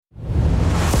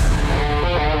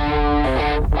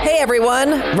everyone,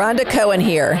 Rhonda Cohen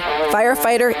here.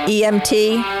 Firefighter,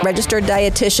 EMT, registered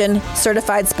dietitian,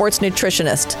 certified sports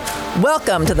nutritionist.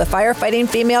 Welcome to the Firefighting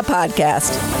Female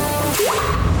Podcast.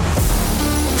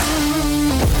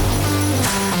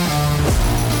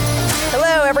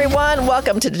 Hello, everyone.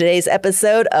 Welcome to today's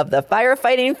episode of the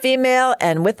Firefighting Female.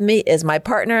 And with me is my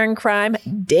partner in crime,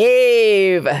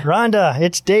 Dave. Rhonda,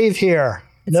 it's Dave here.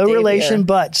 No relation,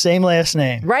 but same last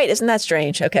name. Right. Isn't that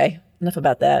strange? Okay. Enough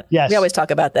about that. Yes. We always talk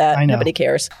about that. I know. Nobody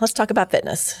cares. Let's talk about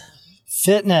fitness.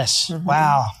 Fitness. Mm-hmm.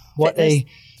 Wow. What fitness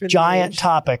a giant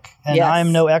topic. And yes.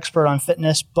 I'm no expert on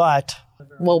fitness, but...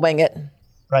 We'll wing it.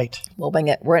 Right. We'll wing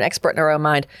it. We're an expert in our own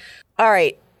mind. All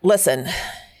right. Listen,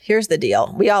 here's the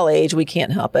deal. We all age. We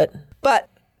can't help it. But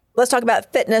let's talk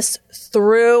about fitness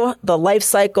through the life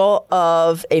cycle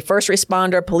of a first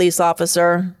responder, police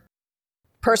officer,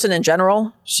 person in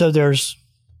general. So there's...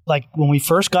 Like when we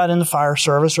first got in the fire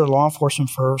service or law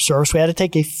enforcement service, we had to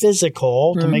take a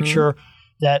physical to make sure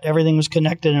that everything was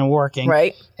connected and working.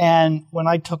 Right. And when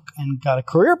I took and got a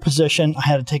career position, I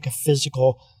had to take a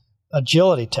physical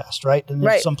agility test, right? And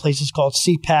there's some places called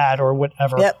CPAD or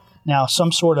whatever. Yep. Now,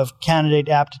 some sort of candidate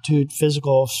aptitude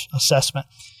physical assessment.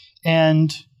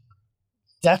 And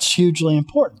that's hugely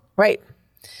important. Right.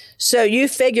 So you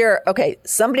figure, okay,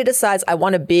 somebody decides I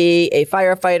want to be a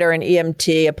firefighter, an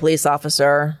EMT, a police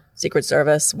officer, Secret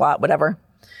Service, whatever.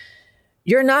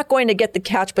 You're not going to get the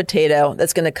couch potato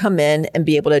that's going to come in and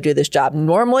be able to do this job.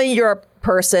 Normally, you're a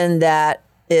person that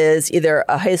is either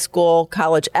a high school,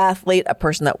 college athlete, a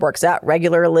person that works out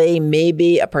regularly,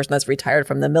 maybe a person that's retired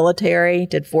from the military,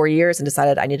 did 4 years and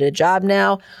decided I needed a job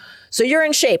now. So you're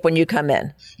in shape when you come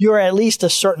in. You're at least a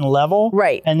certain level.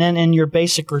 Right. And then in your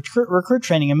basic recruit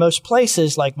training, in most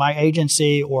places like my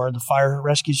agency or the fire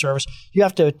rescue service, you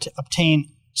have to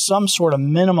obtain some sort of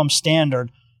minimum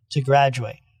standard to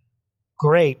graduate.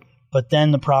 Great. But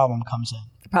then the problem comes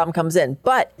in.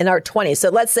 But in our 20s, so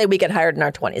let's say we get hired in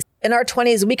our 20s. In our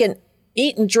 20s, we can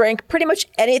eat and drink pretty much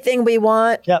anything we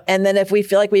want. Yep. And then if we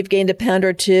feel like we've gained a pound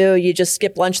or two, you just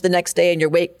skip lunch the next day and your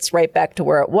weight's right back to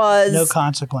where it was. No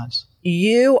consequence.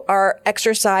 You are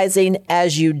exercising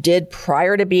as you did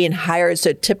prior to being hired.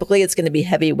 So typically it's going to be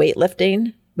heavy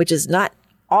weightlifting, which is not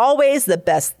always the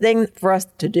best thing for us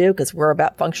to do because we're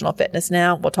about functional fitness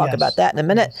now. We'll talk about that in a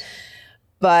minute. Yes.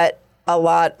 But a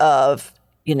lot of,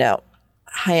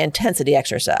 high intensity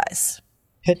exercise.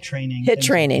 HIIT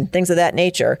training, things of that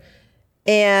nature.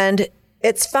 And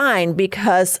it's fine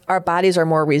because our bodies are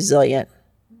more resilient.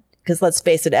 Because let's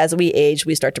face it, as we age,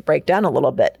 we start to break down a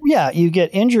little bit. Yeah, you get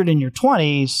injured in your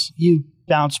 20s, you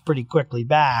bounce pretty quickly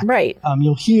back. Right.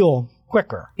 You'll heal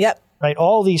quicker. Yep. Right.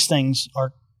 All these things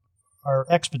are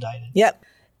expedited. Yep.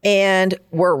 And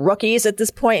we're rookies at this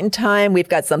point in time. We've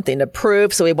got something to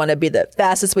prove. So we want to be the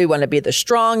fastest. We want to be the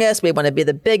strongest. We want to be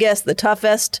the biggest, the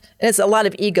toughest. And it's a lot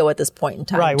of ego at this point in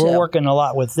time. Right. Too. We're working a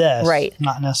lot with this. Right.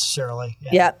 Not necessarily. Yeah.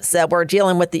 Yep. So we're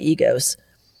dealing with the egos.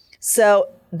 So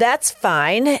that's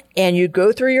fine. And you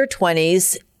go through your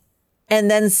 20s and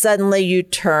then suddenly you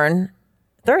turn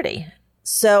 30.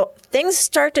 So things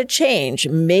start to change.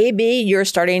 Maybe you're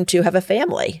starting to have a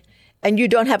family. And you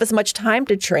don't have as much time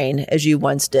to train as you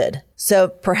once did. So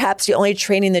perhaps the only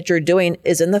training that you're doing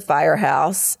is in the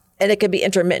firehouse. And it could be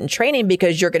intermittent training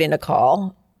because you're getting a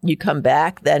call. You come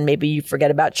back, then maybe you forget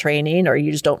about training or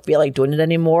you just don't feel like doing it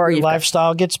anymore. Your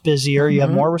lifestyle gets busier. You have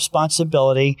more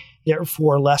responsibility,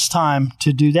 therefore less time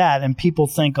to do that. And people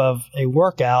think of a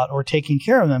workout or taking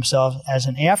care of themselves as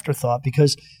an afterthought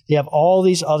because they have all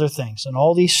these other things and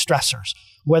all these stressors,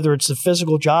 whether it's the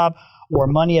physical job or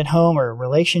money at home or a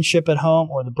relationship at home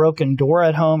or the broken door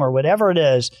at home or whatever it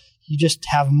is, you just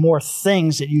have more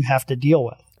things that you have to deal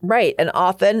with. Right. And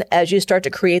often as you start to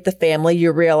create the family,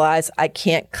 you realize I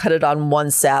can't cut it on one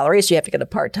salary. So you have to get a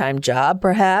part-time job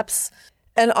perhaps.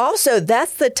 And also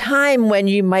that's the time when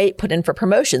you might put in for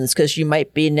promotions because you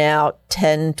might be now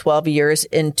 10, 12 years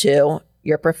into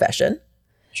your profession.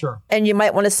 Sure. And you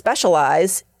might want to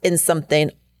specialize in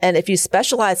something. And if you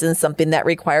specialize in something, that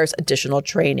requires additional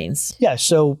trainings. Yeah.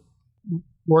 So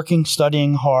working,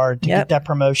 studying hard to get that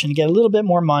promotion, to get a little bit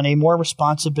more money, more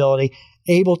responsibility,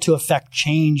 able to affect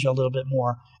change a little bit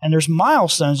more. And there's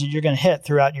milestones that you're going to hit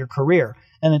throughout your career.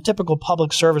 And a typical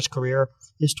public service career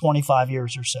is 25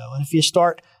 years or so. And if you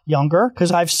start younger,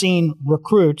 because I've seen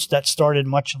recruits that started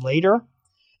much later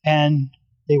and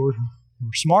they were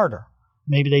smarter.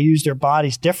 Maybe they use their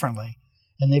bodies differently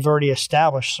and they've already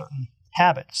established certain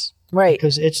habits. Right.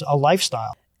 Because it's a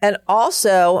lifestyle. And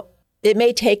also, it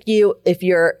may take you, if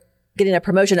you're getting a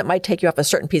promotion, it might take you off a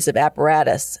certain piece of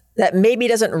apparatus that maybe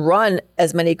doesn't run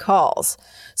as many calls.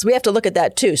 So we have to look at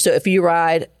that too. So if you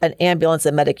ride an ambulance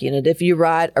and medic unit, if you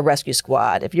ride a rescue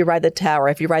squad, if you ride the tower,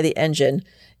 if you ride the engine,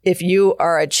 if you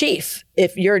are a chief,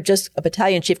 if you're just a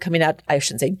battalion chief coming out, I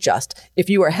shouldn't say just, if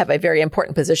you have a very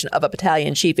important position of a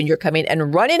battalion chief and you're coming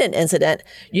and running an incident,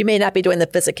 you may not be doing the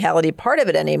physicality part of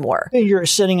it anymore. You're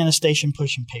sitting in a station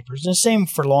pushing papers. And the same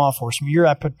for law enforcement. You're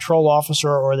a patrol officer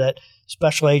or that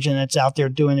special agent that's out there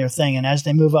doing their thing. And as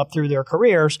they move up through their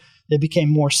careers, they became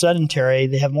more sedentary.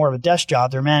 They have more of a desk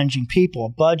job. They're managing people,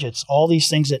 budgets, all these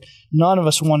things that none of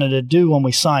us wanted to do when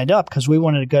we signed up because we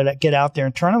wanted to get out there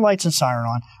and turn the lights and siren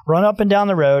on, run up and down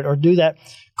the road, or do that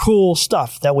cool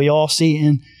stuff that we all see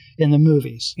in the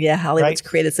movies. Yeah, Hollywood's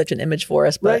created such an image for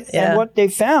us. But right. Yeah. And what they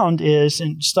found is,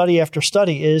 in study after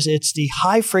study, is it's the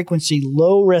high-frequency,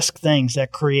 low-risk things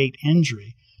that create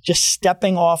injury. Just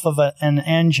stepping off of an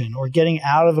engine or getting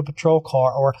out of a patrol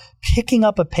car or picking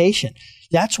up a patient.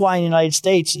 That's why the United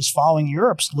States is following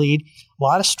Europe's lead. A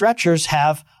lot of stretchers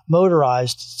have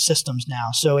motorized systems now.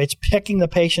 So it's picking the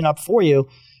patient up for you,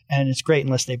 and it's great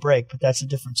unless they break, but that's a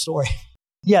different story.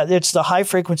 Yeah, it's the high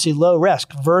frequency, low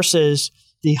risk versus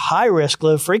the high risk,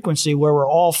 low frequency where we're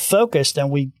all focused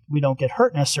and we don't get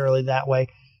hurt necessarily that way.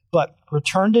 But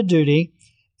return to duty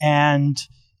and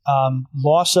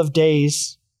loss of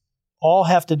days all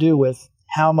have to do with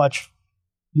how much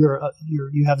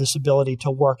you have this ability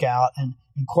to work out and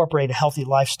incorporate a healthy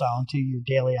lifestyle into your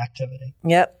daily activity.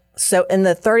 Yep. So in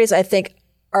the 30s, I think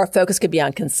our focus could be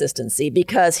on consistency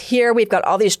because here we've got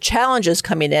all these challenges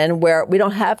coming in where we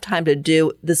don't have time to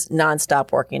do this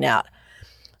nonstop working out.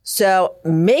 So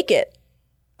make it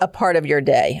a part of your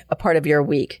day, a part of your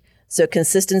week. So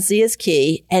consistency is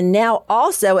key. And now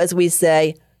also, as we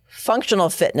say, functional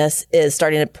fitness is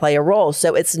starting to play a role.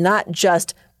 So it's not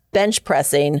just bench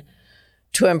pressing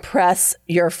to impress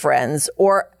your friends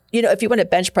or, if you want to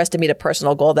bench press to meet a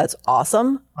personal goal, that's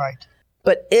awesome. Right.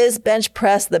 But is bench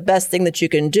press the best thing that you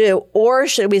can do? Or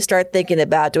should we start thinking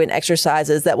about doing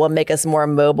exercises that will make us more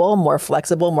mobile, more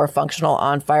flexible, more functional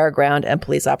on fire, ground, and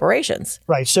police operations?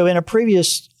 Right. So in a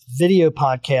previous video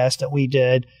podcast that we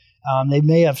did,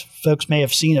 folks may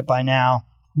have seen it by now.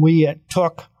 We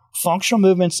took functional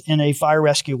movements in a fire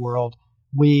rescue world.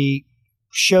 We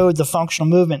showed the functional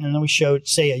movement, and then we showed,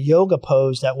 say, a yoga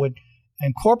pose that would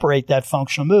incorporate that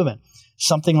functional movement.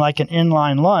 Something like an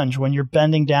inline lunge when you're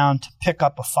bending down to pick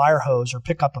up a fire hose or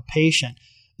pick up a patient.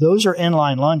 Those are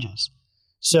inline lunges.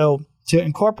 So to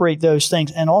incorporate those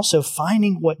things and also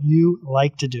finding what you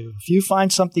like to do. If you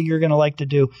find something you're going to like to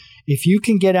do, if you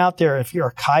can get out there, if you're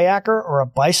a kayaker or a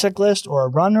bicyclist or a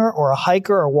runner or a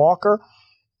hiker or walker,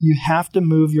 you have to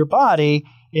move your body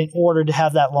in order to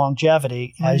have that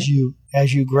longevity as you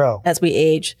grow. As we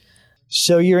age.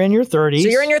 So you're in your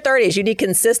 30s. You need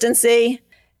consistency.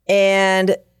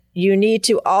 And you need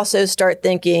to also start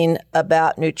thinking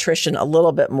about nutrition a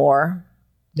little bit more.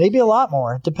 Maybe a lot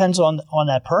more. It depends on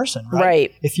that person, right?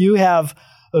 Right. If you have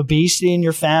obesity in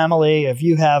your family, if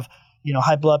you have,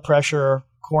 high blood pressure,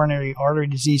 coronary artery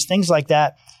disease, things like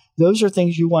that, those are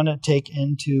things you want to take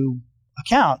into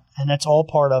account. And that's all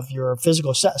part of your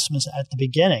physical assessments at the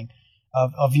beginning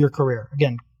of your career.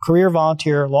 Again, career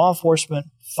volunteer, law enforcement,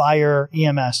 fire,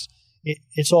 EMS.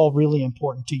 It's all really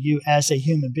important to you as a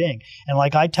human being. And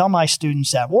like I tell my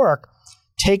students at work,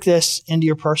 take this into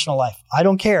your personal life. I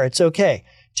don't care. It's okay.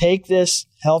 Take this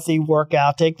healthy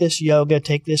workout, take this yoga,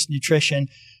 take this nutrition,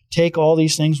 take all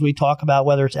these things we talk about,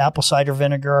 whether it's apple cider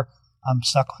vinegar, I'm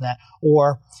stuck on that,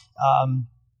 or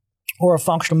a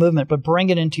functional movement, but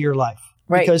bring it into your life.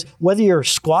 Right. Because whether you're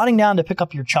squatting down to pick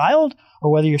up your child or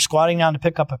whether you're squatting down to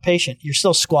pick up a patient, you're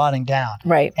still squatting down.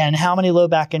 Right. And how many low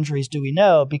back injuries do we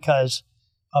know because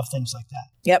of things like that?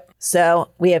 Yep.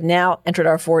 So we have now entered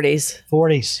our 40s.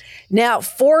 40s. Now,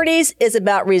 40s is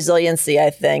about resiliency, I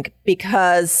think,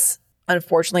 because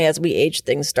unfortunately, as we age,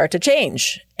 things start to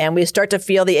change and we start to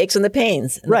feel the aches and the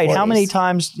pains. Right. How many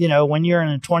times, when you're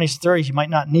in the 20s and 30s, you might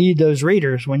not need those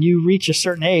readers. When you reach a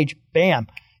certain age, bam,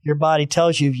 your body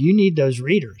tells you need those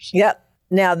readers. Yep.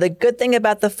 Now, the good thing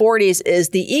about the 40s is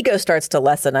the ego starts to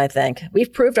lessen, I think.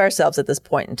 We've proved ourselves at this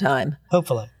point in time.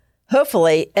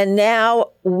 Hopefully. And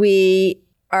now we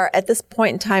are at this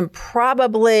point in time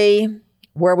probably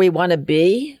where we want to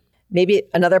be. Maybe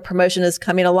another promotion is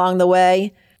coming along the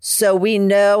way. So we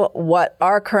know what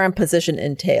our current position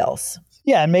entails.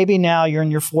 Yeah, and maybe now you're in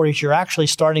your 40s, you're actually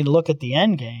starting to look at the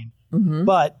end game. Mm-hmm.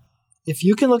 But if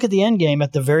you can look at the end game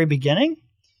at the very beginning,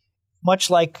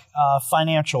 much like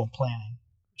financial planning.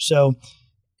 So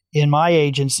in my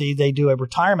agency, they do a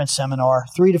retirement seminar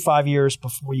 3 to 5 years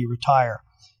before you retire.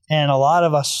 And a lot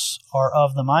of us are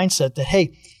of the mindset that,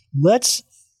 hey, let's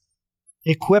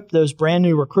equip those brand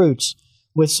new recruits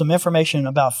with some information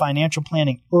about financial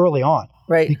planning early on.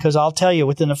 Right. Because I'll tell you,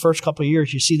 within the first couple of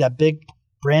years, you see that big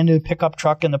brand new pickup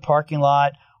truck in the parking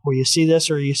lot, or you see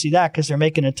this or you see that because they're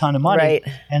making a ton of money. Right.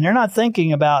 And they're not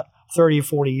thinking about 30 or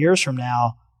 40 years from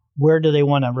now, where do they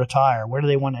want to retire? Where do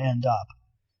they want to end up?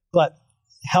 But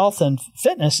health and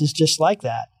fitness is just like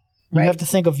that. You have to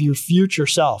think of your future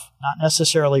self, not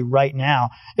necessarily right now.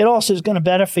 It also is going to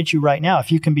benefit you right now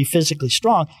if you can be physically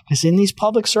strong, because in these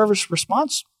public service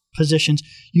response positions,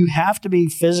 you have to be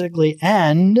physically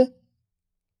and,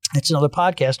 it's another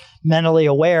podcast, mentally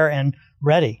aware and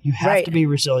ready. You have to be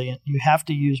resilient. You have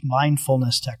to use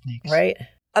mindfulness techniques. Right.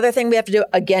 Other thing we have to do,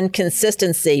 again,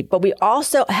 consistency. But we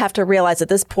also have to realize at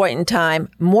this point in time,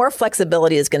 more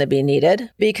flexibility is going to be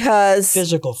needed because...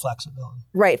 Physical flexibility.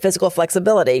 Right. Physical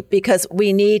flexibility, because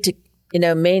we need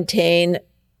to, maintain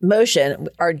motion.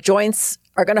 Our joints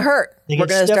are going to hurt. We're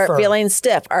going to start feeling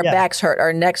stiff. Our backs hurt.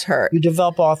 Our necks hurt. You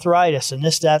develop arthritis and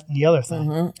this, that, and the other thing.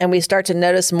 Mm-hmm. And we start to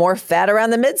notice more fat around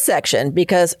the midsection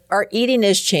because our eating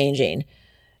is changing.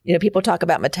 People talk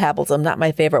about metabolism, not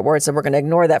my favorite word, so we're going to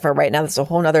ignore that for right now. That's a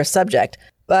whole other subject.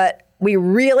 But we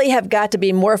really have got to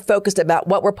be more focused about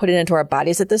what we're putting into our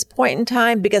bodies at this point in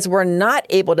time, because we're not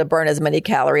able to burn as many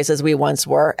calories as we once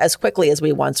were, as quickly as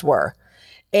we once were.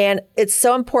 And it's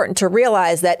so important to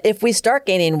realize that if we start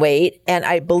gaining weight, and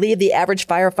I believe the average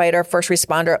firefighter, first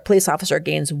responder, police officer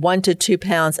gains 1 to 2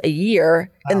 pounds a year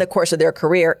in the course of their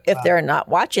career if they're not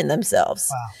watching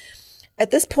themselves. Wow. At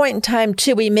this point in time,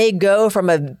 too, we may go from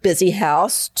a busy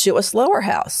house to a slower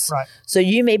house. Right. So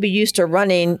you may be used to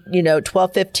running,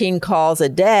 12, 15 calls a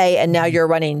day, and now you're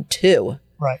running 2.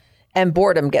 Right. And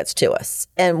boredom gets to us.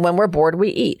 And when we're bored, we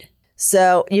eat.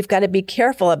 So you've got to be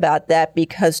careful about that,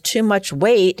 because too much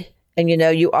weight, and,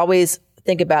 you always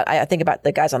think about, I think about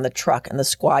the guys on the truck and the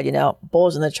squad,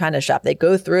 bulls in the china shop. They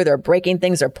go through, they're breaking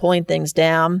things, they're pulling things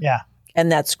down. Yeah.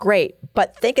 And that's great.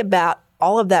 But think about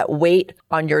all of that weight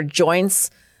on your joints,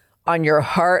 on your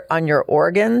heart, on your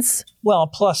organs. Well,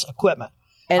 plus equipment.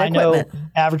 And I know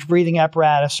average breathing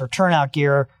apparatus or turnout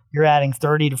gear, you're adding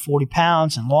 30 to 40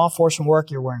 pounds. In law enforcement work,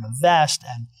 you're wearing a vest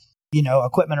and,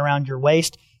 equipment around your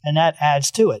waist, and that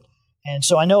adds to it. And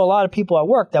so I know a lot of people at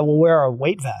work that will wear a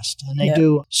weight vest, and they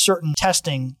do certain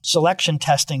testing, selection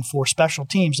testing for special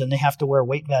teams, and they have to wear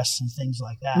weight vests and things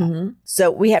like that. Mm-hmm.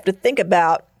 So we have to think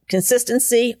about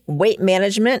consistency, weight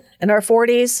management in our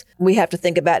 40s. We have to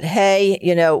think about, hey,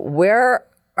 where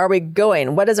are we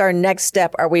going? What is our next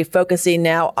step? Are we focusing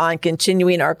now on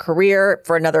continuing our career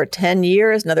for another 10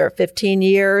 years, another 15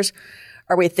 years?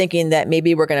 Are we thinking that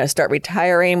maybe we're going to start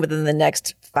retiring within the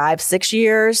next 5-6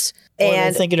 years? Or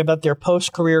they're thinking about their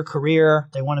post-career career.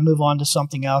 They want to move on to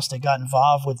something else. They got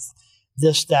involved with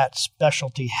this, that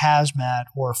specialty, hazmat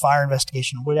or fire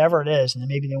investigation, or whatever it is, and then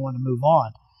maybe they want to move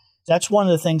on. That's one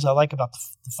of the things I like about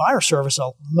the fire service.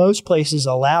 Most places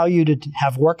allow you to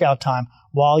have workout time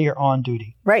while you're on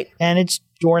duty. Right. And it's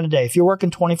during the day. If you're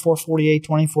working 24/48,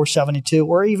 24/72,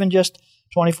 or even just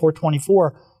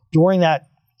 24/24, during that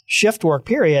shift work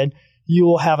period, you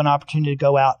will have an opportunity to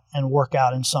go out and work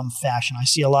out in some fashion. I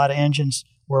see a lot of engines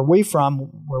where we're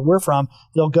from,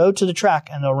 they'll go to the track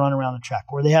and they'll run around the track,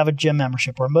 or they have a gym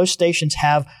membership, or most stations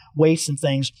have weights and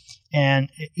things. And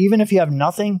even if you have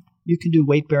nothing, you can do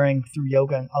weight bearing through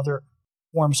yoga and other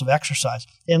forms of exercise.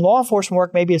 In law enforcement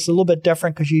work, maybe it's a little bit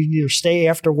different because you either stay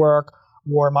after work,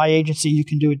 or my agency, you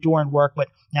can do it during work, but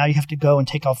now you have to go and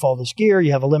take off all this gear.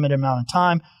 You have a limited amount of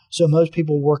time. So most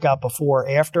people work out before or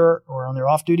after or on their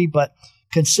off duty, but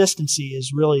consistency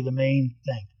is really the main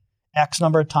thing. X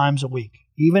number of times a week,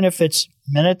 even if it's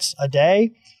minutes a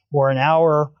day or an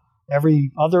hour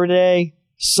every other day,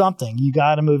 something, you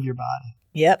got to move your body.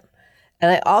 Yep.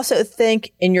 And I also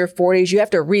think in your 40s, you have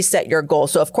to reset your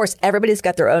goals. So, of course, everybody's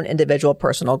got their own individual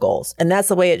personal goals. And that's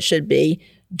the way it should be.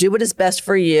 Do what is best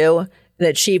for you and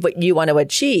achieve what you want to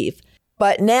achieve.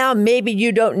 But now maybe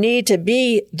you don't need to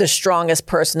be the strongest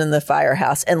person in the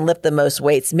firehouse and lift the most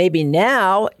weights. Maybe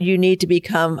now you need to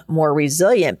become more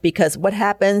resilient, because what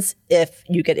happens if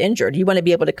you get injured? You want to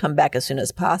be able to come back as soon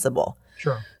as possible.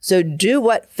 Sure. So do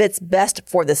what fits best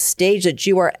for the stage that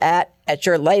you are at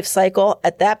your life cycle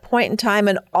at that point in time,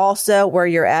 and also where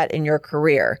you're at in your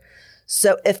career.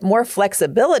 So if more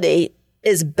flexibility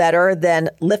is better than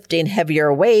lifting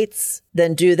heavier weights,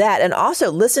 then do that. And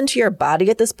also listen to your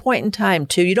body at this point in time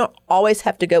too. You don't always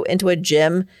have to go into a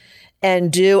gym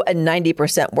and do a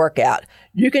 90% workout.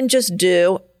 You can just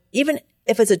do, even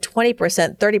if it's a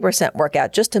 20%, 30%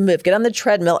 workout, just to move, get on the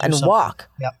treadmill and walk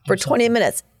for 20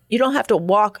 minutes. You don't have to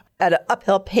walk at an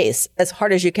uphill pace as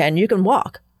hard as you can. You can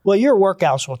walk. Well, your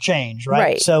workouts will change, right?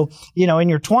 Right. So, in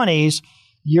your 20s,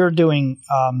 you're doing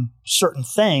certain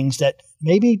things that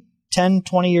maybe 10,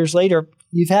 20 years later,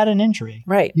 you've had an injury.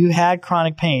 Right. You had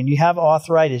chronic pain. You have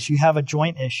arthritis. You have a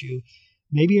joint issue.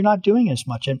 Maybe you're not doing as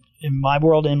much. In my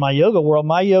world, in my yoga world,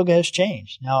 my yoga has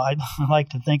changed. Now, I like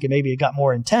to think maybe it got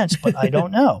more intense, but I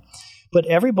don't know. But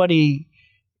everybody,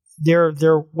 they're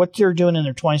what they're doing in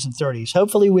their 20s and 30s.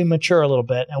 Hopefully we mature a little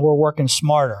bit and we're working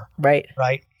smarter. Right.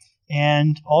 Right.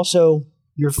 And also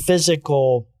your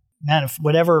physical,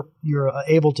 whatever you're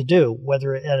able to do,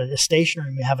 whether at a station or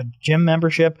you have a gym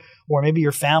membership, or maybe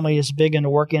your family is big into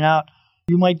working out,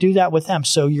 you might do that with them.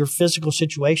 So your physical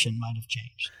situation might have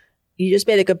changed. You just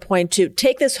made a good point too.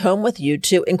 Take this home with you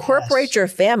to incorporate your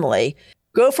family.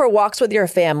 Go for walks with your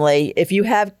family. If you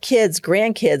have kids,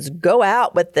 grandkids, go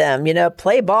out with them,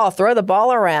 play ball, throw the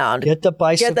ball around. Get the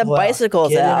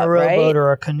bicycles out. Get in a rowboat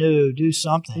or a canoe, do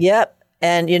something. Yep.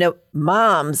 And,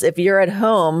 moms, if you're at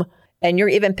home and you're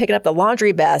even picking up the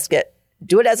laundry basket,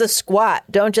 do it as a squat.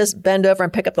 Don't just bend over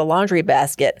and pick up the laundry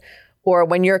basket. Or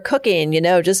when you're cooking,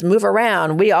 just move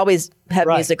around. We always have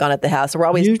music on at the house. We're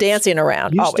always dancing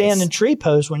around. You stand in tree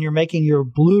pose when you're making your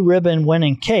blue ribbon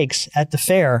winning cakes at the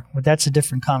fair. But that's a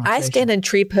different conversation. I stand in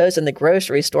tree pose in the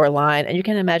grocery store line, and you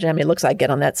can't imagine how many looks I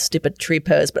get on that stupid tree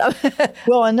pose. But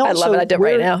and I love it. I do it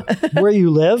right now. Where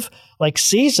you live, like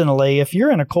seasonally, if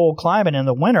you're in a cold climate in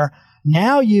the winter,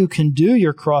 now you can do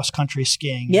your cross-country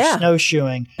skiing, your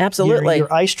snowshoeing, absolutely,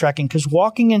 your ice trekking, because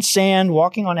walking in sand,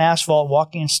 walking on asphalt,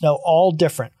 walking in snow, all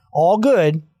different, all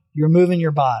good. You're moving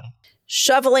your body.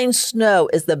 Shoveling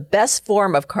snow is the best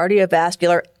form of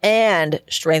cardiovascular and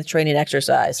strength training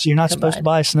exercise. So you're not supposed to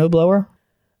buy a snowblower?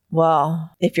 Well,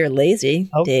 if you're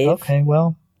lazy, Dave. Okay,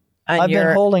 well, I've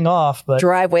been holding off, but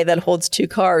driveway that holds 2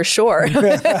 cars, sure.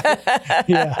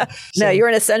 Yeah. No, you're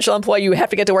an essential employee. You have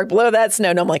to get to work below that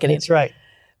snow. No, I'm like, that's right.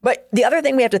 But the other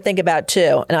thing we have to think about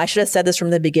too, and I should have said this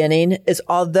from the beginning, is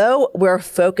although we're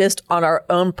focused on our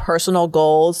own personal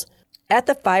goals at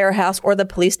the firehouse or the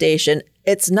police station,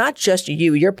 it's not just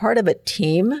you. You're part of a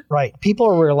team. Right. People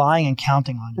are relying and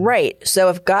counting on you. Right. So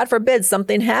if God forbid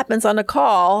something happens on a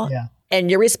call and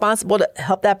you're responsible to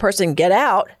help that person get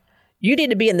out, you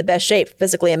need to be in the best shape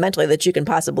physically and mentally that you can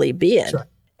possibly be in. Sure.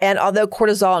 And although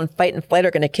cortisol and fight and flight are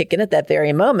going to kick in at that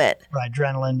very moment. Right.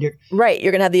 Adrenaline.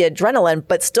 You're going to have the adrenaline,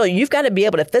 but still you've got to be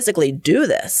able to physically do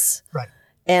this. Right.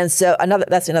 And so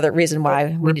that's another reason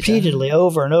why we repeatedly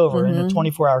over and over in a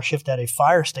 24-hour shift at a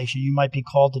fire station, you might be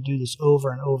called to do this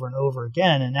over and over and over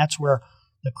again. And that's where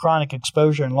the chronic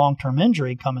exposure and long-term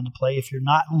injury come into play. If you're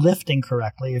not lifting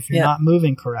correctly, if you're not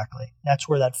moving correctly, that's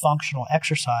where that functional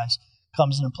exercise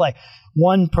comes into play.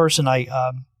 One person I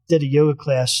did a yoga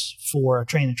class for, a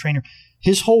trainer.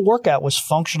 His whole workout was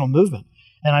functional movement.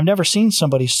 And I've never seen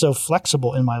somebody so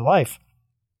flexible in my life.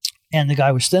 And the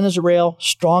guy was thin as a rail,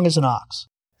 strong as an ox.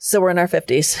 So we're in our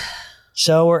 50s.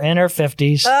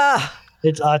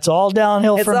 It's all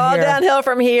downhill from here. It's all downhill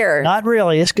from here. Not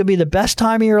really. This could be the best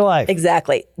time of your life.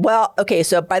 Exactly. Well, okay.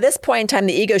 So by this point in time,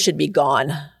 the ego should be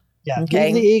gone. Yeah.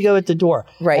 Okay. Leave the ego at the door.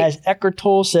 Right. As Eckhart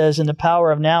Tolle says in The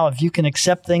Power of Now, if you can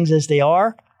accept things as they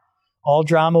are, all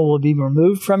drama will be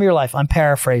removed from your life. I'm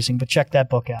paraphrasing, but check that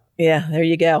book out. Yeah, there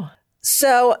you go.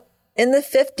 So in the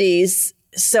 50s,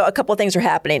 a couple of things are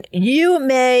happening. You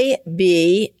may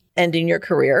be ending your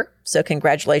career. So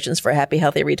congratulations for a happy,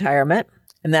 healthy retirement.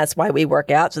 And that's why we work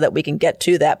out, so that we can get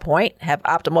to that point, have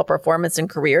optimal performance in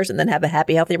careers, and then have a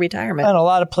happy, healthy retirement. And a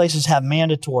lot of places have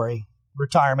mandatory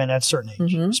retirement at a certain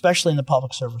age, especially in the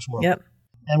public service world. Yep.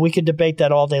 And we could debate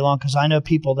that all day long, because I know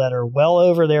people that are well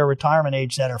over their retirement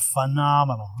age that are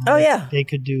phenomenal. They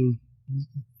could do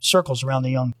circles around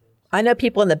the young. I know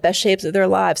people in the best shapes of their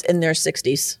lives in their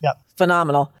 60s. Yep.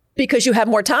 Phenomenal. Because you have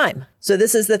more time. So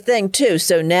this is the thing too.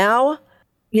 So now,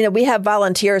 we have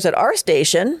volunteers at our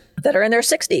station that are in their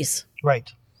 60s. Right.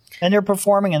 And they're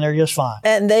performing and they're just fine.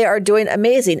 And they are doing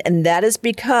amazing. And that is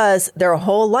because their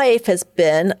whole life has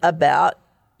been about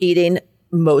eating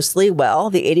mostly well,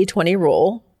 the 80-20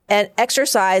 rule, and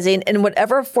exercising in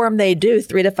whatever form they do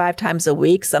 3 to 5 times a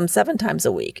week, some 7 times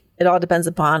a week. It all depends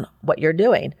upon what you're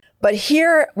doing. But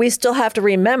here we still have to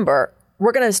remember,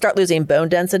 we're going to start losing bone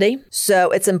density.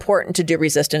 So it's important to do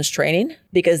resistance training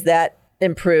because that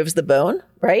improves the bone,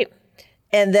 right?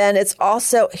 And then it's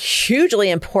also hugely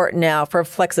important now for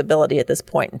flexibility at this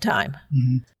point in time.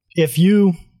 Mm-hmm. If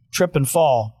you trip and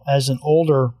fall as an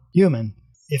older human,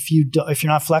 if you're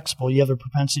not flexible, you have a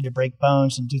propensity to break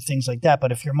bones and do things like that.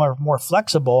 But if you're more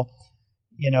flexible,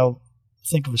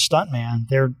 think of a stuntman.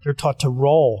 They're taught to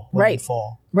roll when they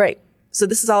fall. Right. So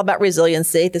this is all about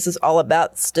resiliency. This is all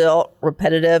about still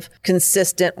repetitive,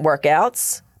 consistent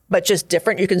workouts. but just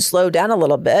different. You can slow down a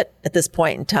little bit at this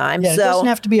point in time. Yeah, it doesn't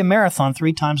have to be a marathon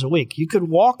 3 times a week. You could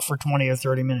walk for 20 or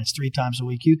 30 minutes 3 times a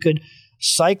week. You could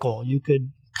cycle. You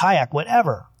could kayak,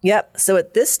 whatever. Yep. So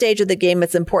at this stage of the game,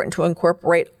 it's important to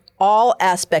incorporate all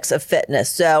aspects of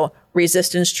fitness. So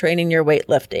resistance training, your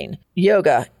weightlifting,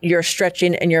 yoga, your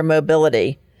stretching and your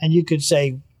mobility. And you could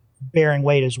say bearing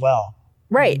weight as well.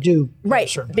 Right.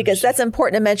 Right. Because that's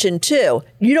important to mention too.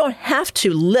 You don't have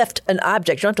to lift an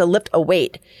object. You don't have to lift a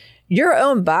weight. Your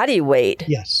own body weight.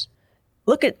 Yes.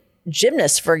 Look at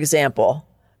gymnasts, for example,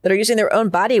 that are using their own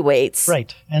body weights.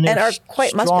 Right. And are quite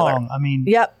strong. muscular. I mean.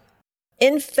 Yep.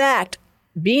 In fact,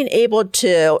 being able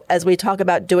to, as we talk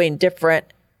about doing different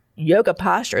yoga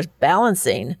postures,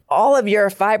 balancing, all of your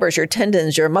fibers, your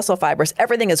tendons, your muscle fibers,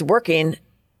 everything is working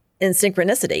in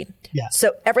synchronicity. Yeah.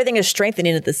 So everything is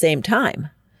strengthening at the same time.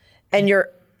 And you're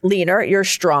leaner, you're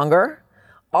stronger.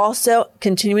 Also,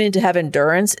 continuing to have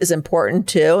endurance is important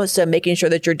too. So making sure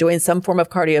that you're doing some form of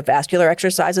cardiovascular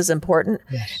exercise is important.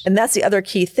 Yes. And that's the other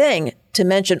key thing to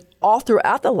mention all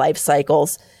throughout the life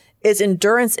cycles is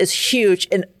endurance is huge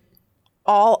in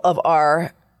all of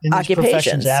our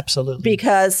occupations. Absolutely.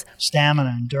 Because stamina,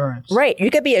 endurance. Right.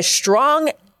 You could be as strong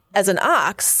as an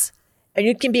ox and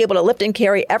you can be able to lift and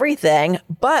carry everything.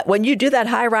 But when you do that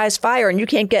high-rise fire and you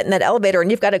can't get in that elevator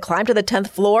and you've got to climb to the 10th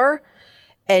floor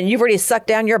and you've already sucked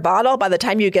down your bottle by the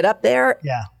time you get up there,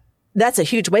 that's a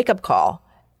huge wake-up call.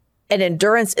 And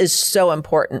endurance is so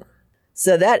important.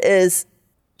 So that is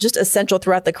just essential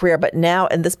throughout the career. But now,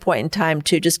 in this point in time,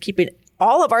 too, just keeping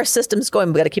all of our systems going.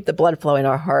 We've got to keep the blood flowing,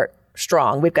 our heart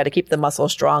strong. We've got to keep the muscle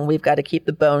strong. We've got to keep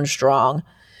the bone strong.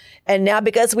 And now,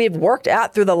 because we've worked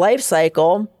out through the life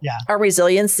cycle, our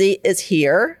resiliency is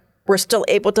here. We're still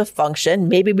able to function.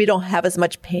 Maybe we don't have as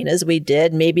much pain as we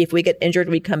did. Maybe if we get injured,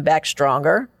 we come back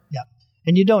stronger. Yeah.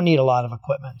 And you don't need a lot of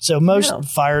equipment. So most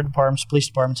fire departments, police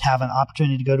departments have an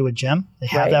opportunity to go to a gym. They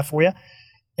have that for you.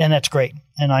 And that's great.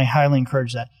 And I highly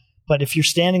encourage that. But if you're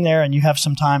standing there and you have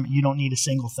some time, you don't need a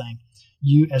single thing.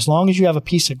 As long as you have a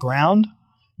piece of ground,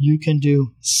 you can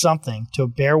do something to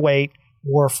bear weight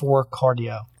or for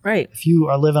cardio. Right. If you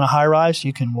are living a high rise,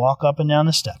 you can walk up and down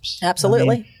the steps.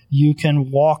 Absolutely. I mean, you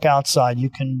can walk outside. You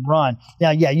can run.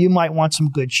 Now, you might want some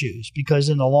good shoes because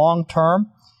in the long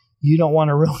term, you don't want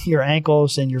to ruin your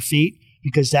ankles and your feet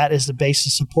because that is the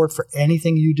basis support for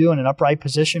anything you do in an upright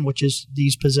position, which is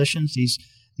these positions,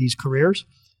 these careers.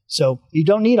 So you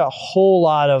don't need a whole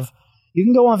lot of – you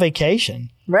can go on vacation.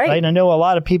 Right. I know a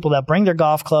lot of people that bring their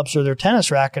golf clubs or their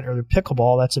tennis racket or their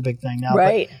pickleball. That's a big thing now.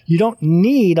 Right. But you don't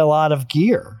need a lot of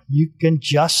gear. You can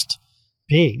just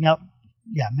be. Now,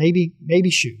 maybe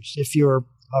shoes if you're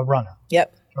a runner.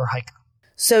 Yep. Or hiker.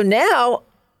 So now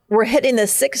we're hitting the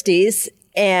 60s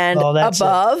and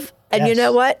above. And you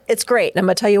know what? It's great. And I'm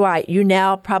going to tell you why. You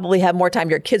now probably have more time.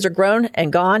 Your kids are grown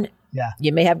and gone. Yeah.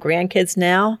 You may have grandkids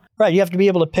now. Right. You have to be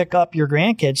able to pick up your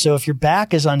grandkids. So if your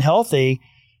back is unhealthy,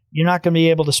 you're not going to be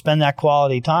able to spend that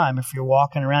quality time if you're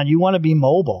walking around. You want to be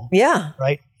mobile. Yeah.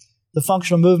 Right? The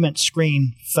functional movement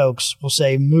screen folks will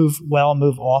say move well,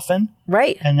 move often.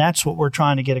 Right. And that's what we're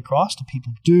trying to get across to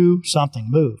people. Do something.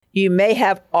 Move. You may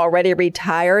have already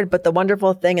retired, but the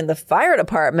wonderful thing in the fire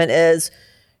department is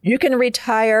you can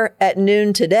retire at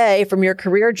noon today from your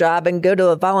career job and go to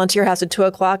a volunteer house at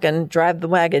 2:00 and drive the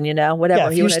wagon, whatever.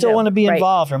 Yeah, if you still want to be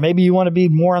involved, or maybe you want to be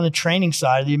more on the training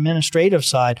side, the administrative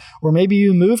side, or maybe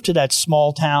you move to that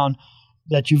small town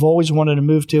that you've always wanted to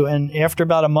move to. And after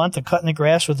about a month of cutting the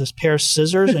grass with this pair of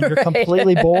scissors and you're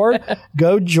completely bored,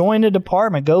 go join a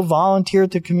department, go volunteer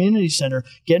at the community center,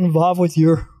 get involved with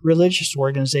your religious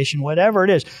organization, whatever it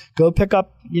is. Go pick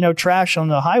up, trash on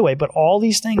the highway. But all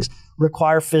these things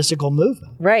require physical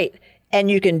movement. Right.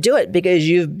 And you can do it because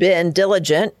you've been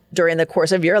diligent during the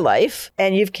course of your life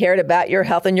and you've cared about your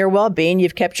health and your well-being.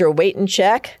 You've kept your weight in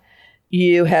check.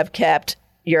 You have kept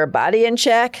your body in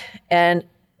check and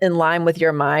in line with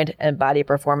your mind and body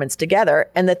performance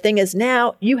together. And the thing is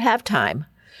now you have time.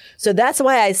 So that's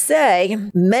why I say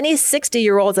many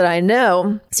 60-year-olds that I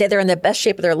know say they're in the best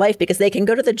shape of their life because they can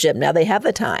go to the gym now. They have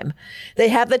the time. They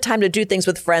have the time to do things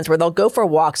with friends where they'll go for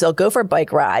walks. They'll go for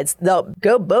bike rides. They'll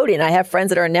go boating. I have friends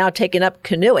that are now taking up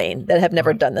canoeing that have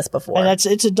never done this before. And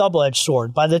it's a double-edged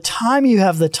sword. By the time you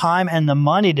have the time and the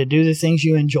money to do the things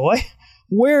you enjoy,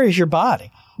 where is your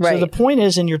body? Right. So the point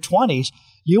is in your 20s,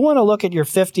 you want to look at your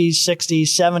 50s, 60s,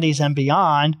 70s, and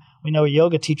beyond. We know a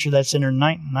yoga teacher that's in her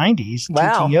 90s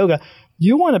teaching yoga.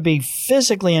 You want to be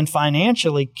physically and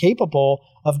financially capable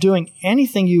of doing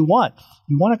anything you want.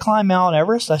 You want to climb Mount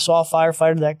Everest? I saw a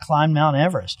firefighter that climbed Mount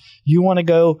Everest. You want to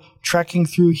go trekking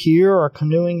through here or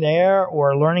canoeing there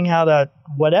or learning how to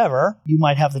whatever. You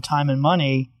might have the time and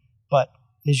money, but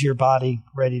is your body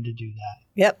ready to do that?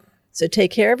 Yep. So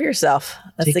take care of yourself.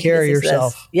 Take care of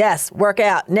yourself. Yes. Work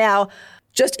out. Now,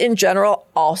 just in general,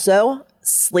 also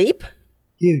sleep.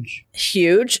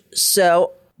 Huge.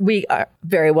 So we are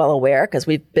very well aware, because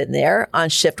we've been there on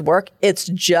shift work. It's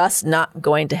just not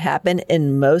going to happen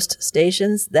in most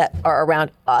stations that are around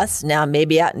us. Now,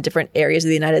 maybe out in different areas of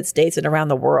the United States and around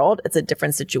the world, it's a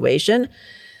different situation.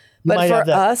 But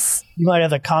for us, you might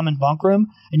have a common bunk room,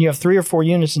 and you have 3 or 4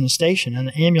 units in the station, and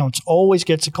the ambulance always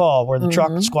gets a call where the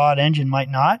truck squad engine might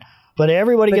not. But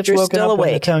everybody gets woken up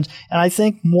with the tones. And I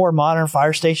think more modern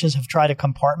fire stations have tried to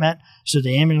compartment so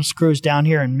the ambulance crew is down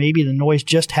here and maybe the noise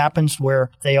just happens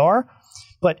where they are.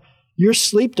 But you're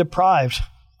sleep deprived.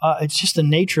 It's just the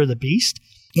nature of the beast.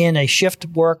 In a shift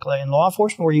work in law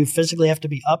enforcement where you physically have to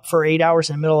be up for 8 hours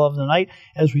in the middle of the night,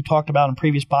 as we talked about in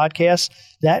previous podcasts,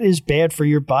 that is bad for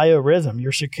your biorhythm,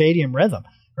 your circadian rhythm,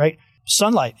 right?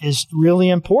 Sunlight is really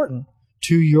important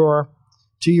to your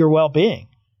well-being.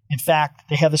 In fact,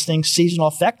 they have this thing, seasonal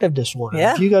affective disorder.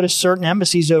 Yeah. If you go to certain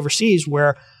embassies overseas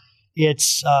where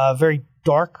it's very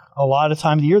dark a lot of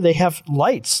time of the year, they have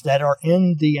lights that are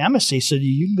in the embassy so that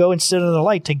you can go and sit in the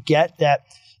light to get that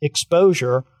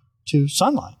exposure to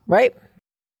sunlight. Right.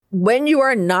 When you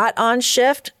are not on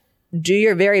shift, do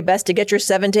your very best to get your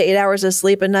 7 to 8 hours of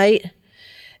sleep a night.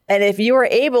 And if you are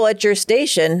able at your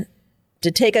station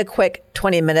to take a quick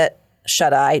 20-minute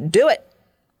shut-eye, do it.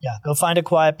 Yeah, go find a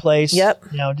quiet place. Yep.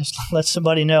 Just let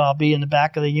somebody know I'll be in the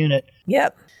back of the unit.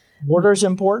 Yep. Water is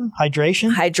important.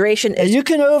 Hydration. Hydration is... You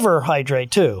can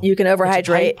overhydrate too. You can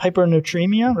overhydrate.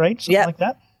 Hypernatremia, right? Something like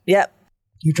that. Yep.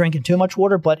 You're drinking too much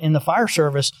water, but in the fire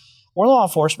service or law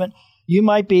enforcement, you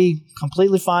might be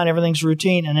completely fine. Everything's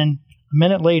routine. And then a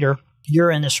minute later,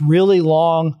 you're in this really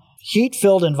long,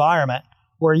 heat-filled environment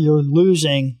where you're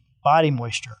losing body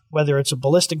moisture, whether it's a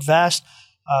ballistic vest,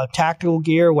 tactical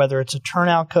gear, whether it's a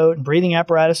turnout coat and breathing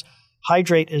apparatus.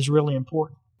 Hydrate is really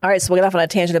important. All right, so we'll get off on a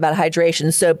tangent about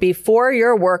hydration. So before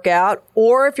your workout,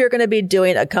 or if you're going to be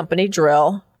doing a company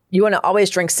drill, you want to always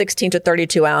drink 16 to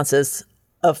 32 ounces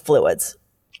of fluids.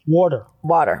 Water.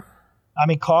 I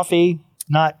mean, coffee,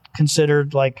 not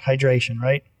considered like hydration,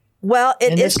 right? Well,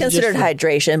 it is considered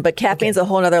hydration, but caffeine's a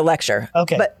whole other lecture.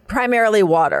 Okay. But primarily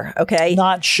water, okay?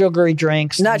 Not sugary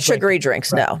drinks. Not sugary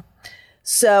drinks, right. No.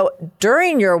 So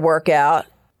during your workout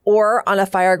or on a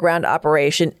fireground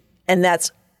operation, and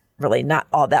that's really not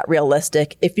all that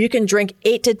realistic, if you can drink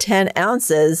 8 to 10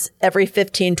 ounces every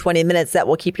 15, 20 minutes, that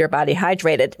will keep your body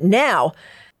hydrated. Now,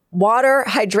 water,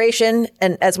 hydration,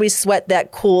 and as we sweat,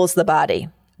 that cools the body.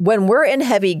 When we're in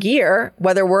heavy gear,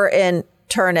 whether we're in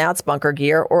turnouts, bunker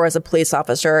gear, or as a police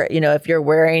officer, if you're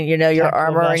wearing, your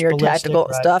armor and your tactical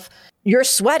stuff, you're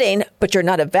sweating, but you're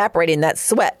not evaporating that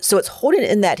sweat. So it's holding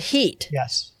in that heat.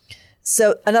 Yes.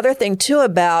 So another thing too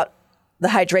about the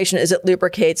hydration is it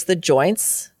lubricates the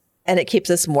joints and it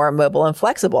keeps us more mobile and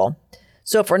flexible.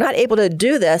 So if we're not able to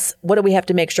do this, what do we have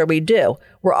to make sure we do?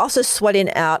 We're also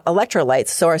sweating out electrolytes.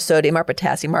 So our sodium, our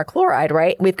potassium, our chloride,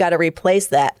 right? We've got to replace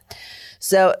that.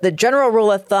 So the general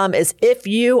rule of thumb is if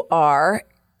you are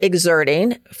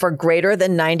exerting for greater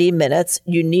than 90 minutes,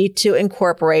 you need to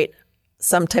incorporate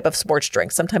some type of sports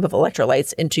drink, some type of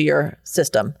electrolytes into your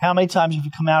system. How many times have you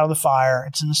come out of the fire,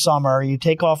 it's in the summer, you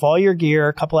take off all your gear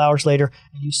a couple hours later,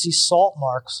 and you see salt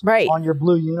marks on your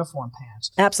blue uniform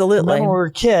pants? Absolutely. Remember when we were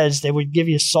kids, they would give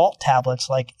you salt tablets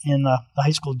like in the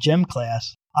high school gym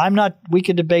class. We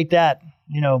could debate that.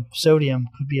 Sodium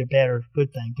could be a bad or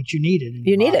good thing, but you need it.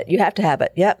 You need it. You have to have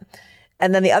it. Yep.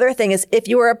 And then the other thing is if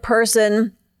you are a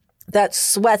person that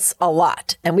sweats a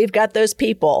lot, and we've got those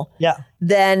people,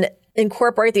 then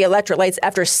incorporate the electrolytes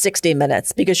after 60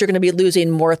 minutes because you're going to be losing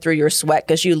more through your sweat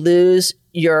because you lose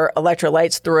your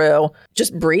electrolytes through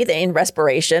just breathing,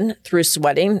 respiration, through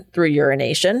sweating, through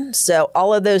urination. So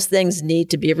all of those things need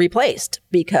to be replaced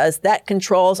because that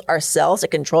controls our cells.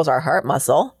 It controls our heart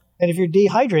muscle. And if you're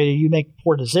dehydrated, you make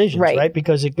poor decisions, right?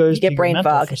 Because it goes to your brain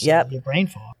fog. You get brain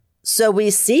fog. So we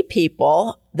see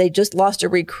people, they just lost a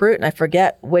recruit, and I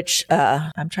forget which,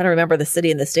 I'm trying to remember the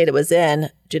city and the state it was in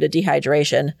due to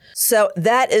dehydration. So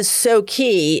that is so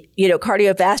key,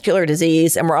 cardiovascular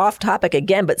disease, and we're off topic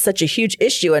again, but such a huge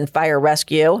issue in fire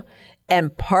rescue.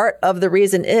 And part of the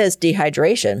reason is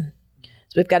dehydration.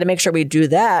 So we've got to make sure we do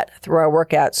that through our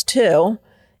workouts too,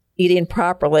 eating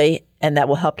properly, and that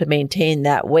will help to maintain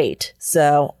that weight.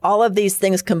 So all of these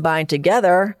things combined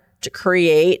together to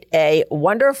create a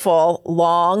wonderful,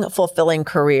 long, fulfilling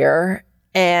career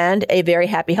and a very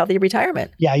happy, healthy retirement.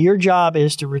 Yeah, your job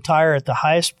is to retire at the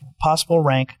highest possible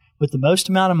rank with the most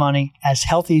amount of money, as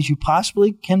healthy as you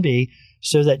possibly can be,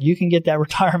 so that you can get that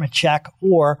retirement check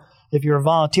or if you're a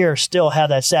volunteer, still have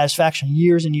that satisfaction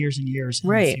years and years and years in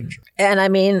the future. And I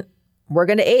mean, we're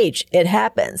going to age. It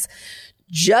happens.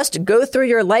 Just go through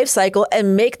your life cycle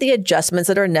and make the adjustments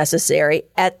that are necessary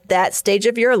at that stage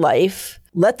of your life.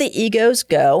 Let the egos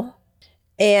go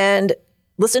and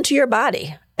listen to your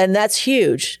body. And that's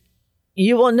huge.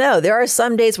 You will know there are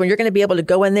some days when you're going to be able to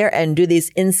go in there and do these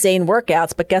insane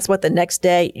workouts. But guess what? The next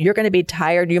day, you're going to be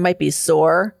tired. You might be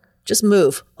sore. Just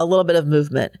move. A little bit of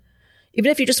movement. Even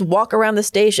if you just walk around the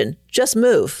station, just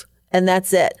move. And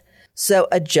that's it. So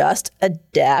adjust,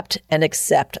 adapt, and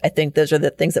accept. I think those are the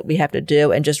things that we have to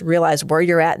do, and just realize where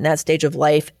you're at in that stage of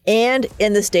life and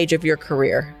in the stage of your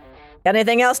career. Got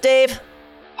anything else, Dave?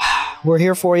 We're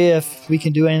here for you. If we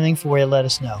can do anything for you, let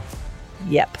us know.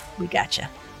 Yep, we got you.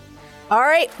 All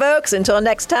right, folks, until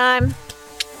next time,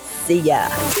 see ya.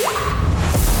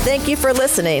 Thank you for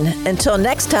listening. Until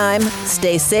next time,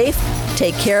 stay safe,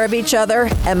 take care of each other,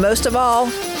 and most of all,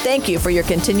 thank you for your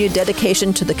continued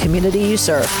dedication to the community you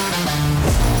serve.